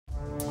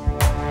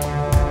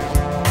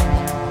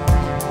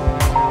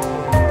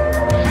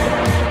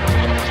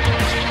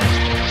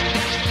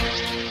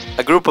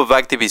A group of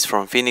activists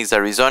from Phoenix,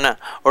 Arizona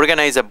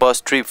organized a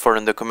bus trip for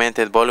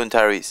undocumented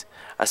voluntaries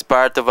as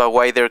part of a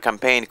wider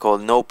campaign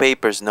called No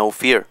Papers, No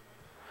Fear,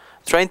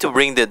 trying to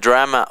bring the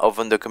drama of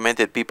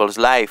undocumented people's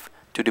life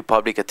to the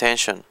public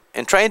attention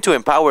and trying to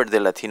empower the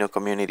Latino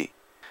community.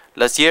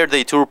 Last year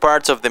they toured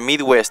parts of the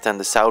Midwest and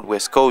the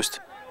Southwest coast,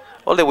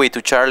 all the way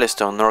to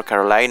Charleston, North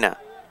Carolina,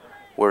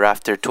 where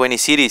after 20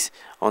 cities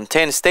on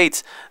 10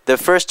 states, the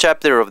first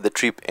chapter of the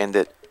trip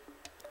ended.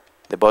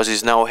 The bus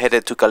is now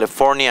headed to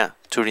California,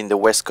 touring the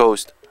West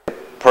Coast. The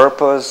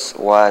purpose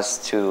was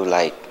to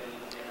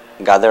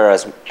gather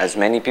as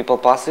many people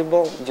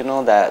possible, you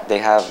know, that they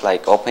have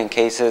open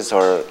cases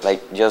or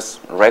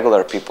just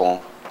regular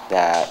people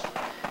that,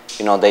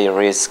 you know, they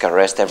risk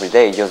arrest every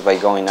day just by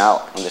going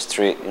out on the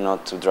street, you know,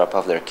 to drop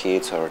off their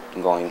kids or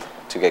going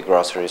to get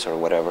groceries or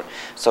whatever.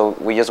 So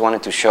we just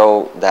wanted to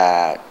show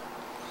that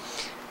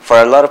for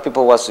a lot of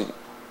people was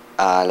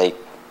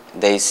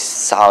they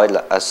saw it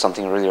as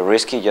something really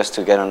risky just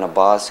to get on a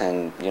bus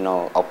and, you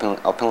know,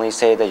 openly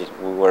say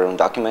that we were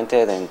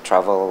undocumented and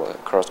travel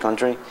across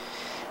country.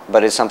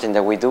 But it's something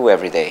that we do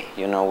every day.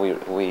 You know,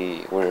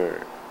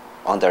 we're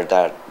under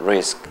that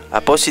risk. A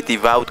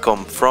positive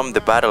outcome from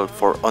the battle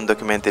for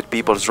undocumented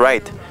people's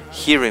rights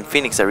here in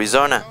Phoenix,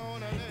 Arizona,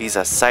 is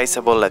a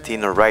sizable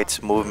Latino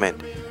rights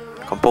movement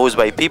composed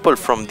by people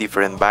from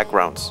different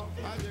backgrounds.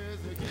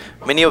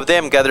 Many of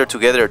them gathered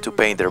together to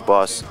paint their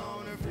bus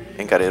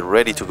and got it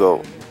ready to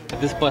go.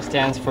 This bus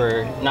stands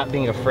for not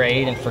being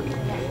afraid and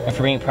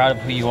for being proud of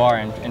who you are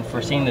and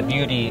for seeing the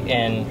beauty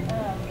in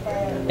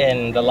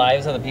the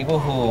lives of the people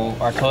who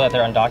are told that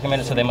they're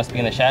undocumented, so they must be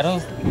in the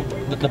shadows.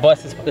 The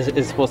bus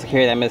is supposed to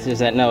carry that message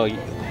that no,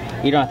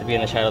 you don't have to be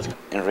in the shadows.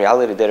 In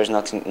reality, there is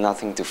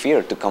nothing to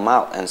fear to come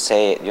out and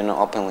say, you know,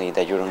 openly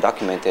that you're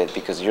undocumented,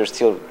 because you're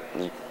still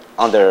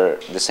under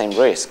the same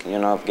risk, you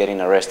know, of getting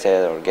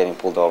arrested or getting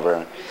pulled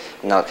over,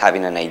 not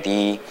having an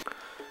ID.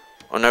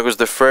 On August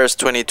 1st,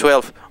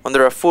 2012,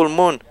 under a full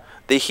moon,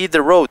 they hit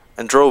the road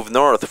and drove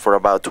north for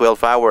about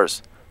 12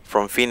 hours,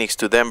 from Phoenix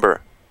to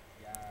Denver.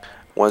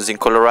 Once in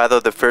Colorado,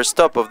 the first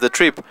stop of the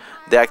trip,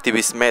 the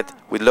activists met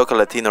with local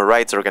Latino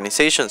rights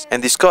organizations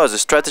and discussed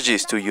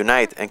strategies to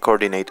unite and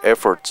coordinate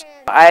efforts.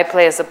 I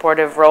play a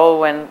supportive role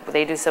when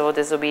they do civil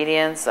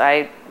disobedience.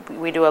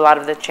 We do a lot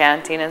of the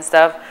chanting and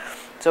stuff,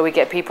 so we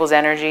get people's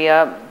energy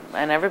up,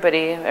 and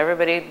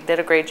everybody did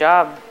a great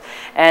job.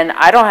 And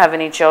I don't have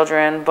any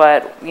children,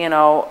 but you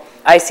know,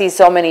 I see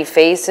so many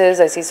faces,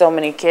 I see so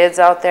many kids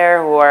out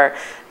there who are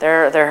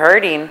they're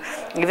hurting.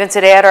 Even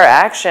today at our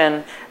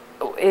action,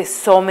 is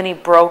so many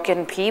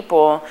broken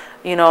people.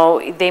 You know,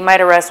 they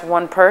might arrest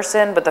one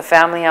person, but the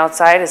family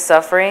outside is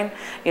suffering.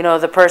 You know,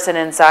 the person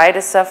inside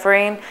is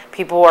suffering.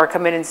 People are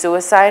committing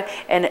suicide.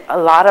 And a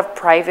lot of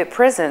private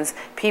prisons,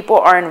 people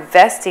are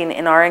investing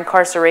in our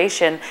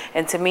incarceration.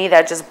 And to me,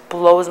 that just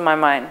blows my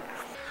mind.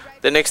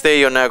 The next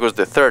day, on August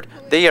 3rd,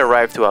 they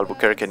arrived to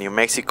Albuquerque, New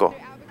Mexico,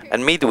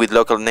 and meet with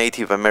local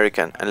Native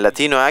American and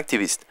Latino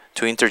activists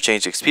to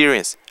interchange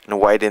experience and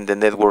widen the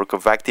network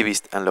of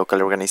activists and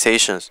local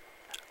organizations.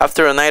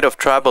 After a night of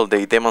travel,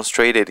 they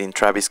demonstrated in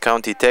Travis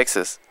County,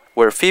 Texas,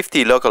 where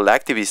 50 local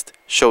activists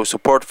show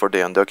support for the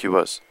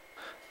Undocubus.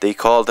 They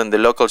called on the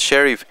local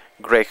sheriff,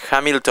 Greg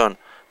Hamilton,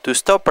 to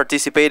stop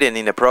participating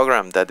in a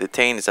program that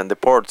detains and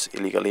deports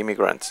illegal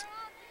immigrants.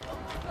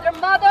 Their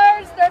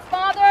mothers, their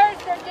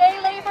fathers, their day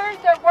laborers,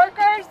 their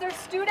workers, their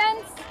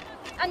students,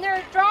 and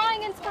they're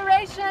drawing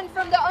inspiration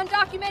from the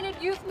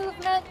undocumented youth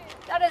movement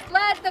that has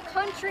led the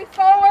country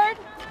forward.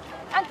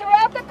 And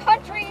throughout the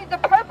country, the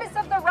purpose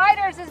of the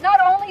riders is not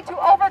only to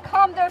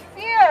overcome their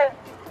fear,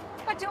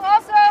 but to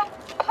also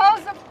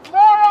pose a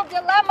moral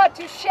dilemma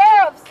to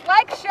sheriffs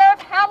like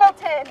Sheriff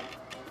Hamilton,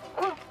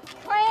 who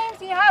claims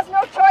he has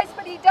no choice,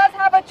 but he does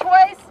have a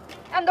choice.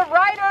 And the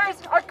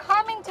riders are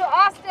coming to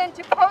Austin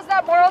to pose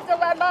that moral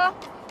dilemma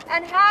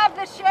and have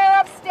the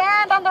sheriff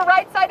stand on the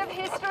right side of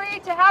history,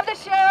 to have the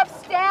sheriff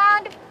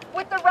stand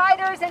with the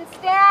riders and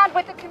stand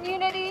with the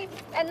community.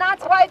 And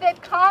that's why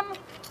they've come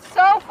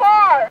so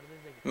far.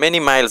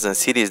 Many miles and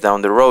cities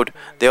down the road,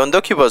 the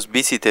Undocubus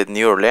visited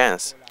New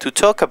Orleans to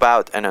talk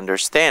about and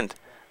understand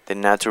the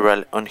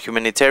natural and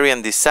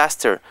humanitarian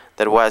disaster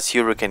that was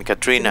Hurricane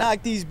Katrina.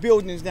 Knock these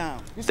buildings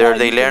down. There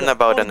they learned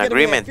about an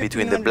agreement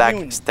between the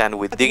Black Stand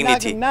with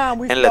Dignity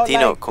and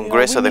Latino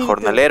Congreso de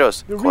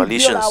Jornaleros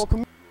coalitions.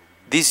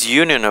 This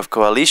union of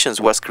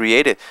coalitions was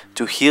created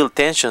to heal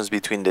tensions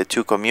between the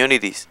two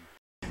communities.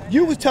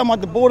 You was talking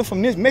about the border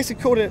from this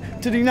Mexico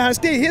to the United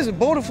States. Here's a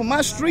border from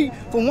my street,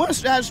 from one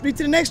side of the street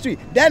to the next street.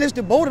 That is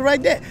the border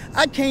right there.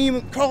 I can't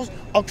even cross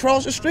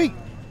across the street.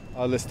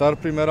 Al estar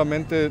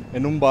primeramente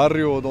en un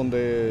barrio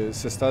donde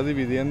se está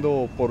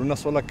dividiendo por una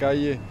sola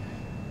calle,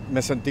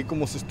 me sentí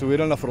como si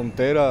estuviera en la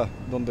frontera,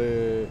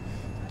 donde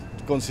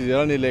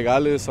consideran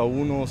ilegales a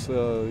unos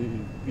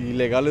y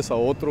ilegales a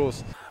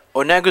otros.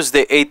 On August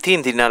the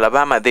 18th in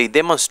Alabama, they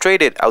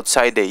demonstrated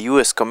outside the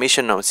U.S.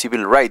 Commission on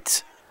Civil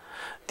Rights.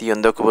 The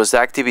Undocubus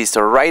activists,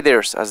 or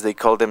riders as they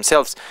call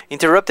themselves,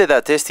 interrupted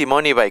a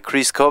testimony by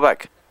Chris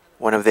Kovac,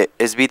 one of the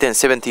SB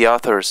 1070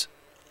 authors.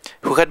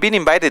 who had been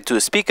invited to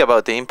speak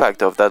about the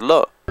impact of that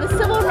law. The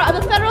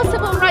Federal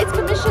Civil Rights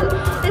Commission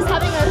is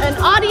having an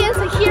audience,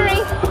 a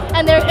hearing,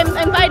 and they're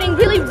inviting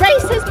really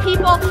racist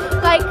people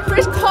like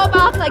Chris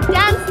Kobach, like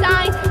Dan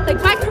Stein,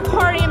 like Mike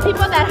Krikori, and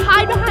people that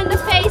hide behind the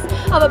face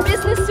of a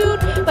business suit,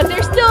 but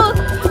they're still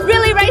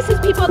really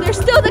racist people. They're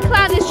still the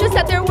Klan, it's just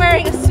that they're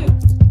wearing a suit.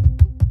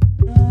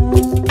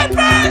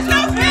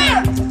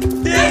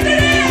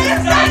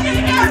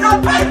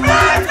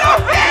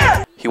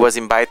 He was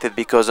invited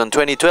because in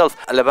 2012,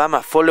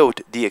 Alabama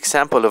followed the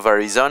example of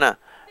Arizona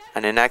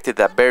and enacted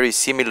a very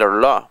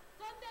similar law,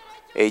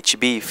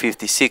 HB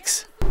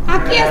 56.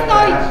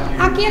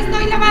 Aquí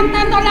estoy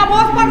levantando la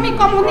voz por mi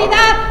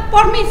comunidad,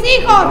 por mis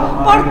hijos,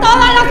 por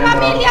todas las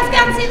familias que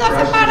han sido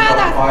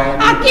separadas.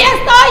 Aquí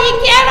estoy y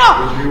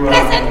quiero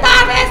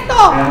presentar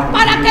esto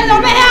para que lo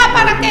vea,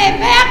 para que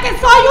vea que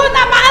soy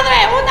una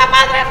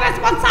madre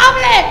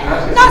responsable.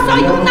 No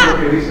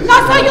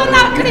soy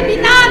una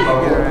criminal,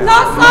 no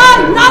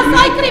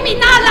soy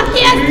criminal,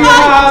 aquí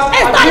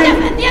estoy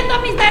defendiendo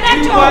mis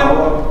derechos.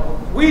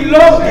 We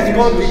love this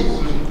country.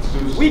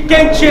 We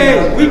can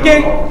change.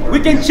 We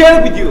can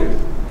change with you,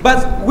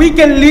 but we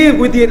can live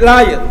with the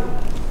lion.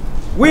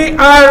 We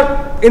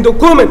are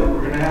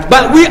undocumented,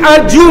 but we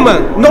are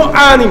human, no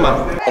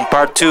animal. On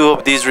part 2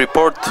 of this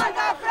report,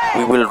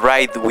 we will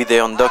ride with the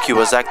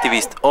Undocubus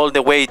activists all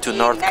the way to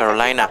North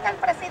Carolina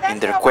in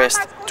their quest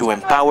to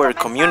empower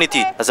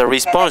community as a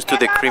response to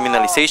the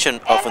criminalization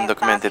of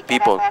undocumented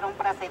people.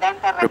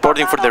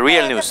 Reporting for The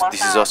Real News,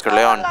 this is Oscar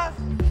Leon.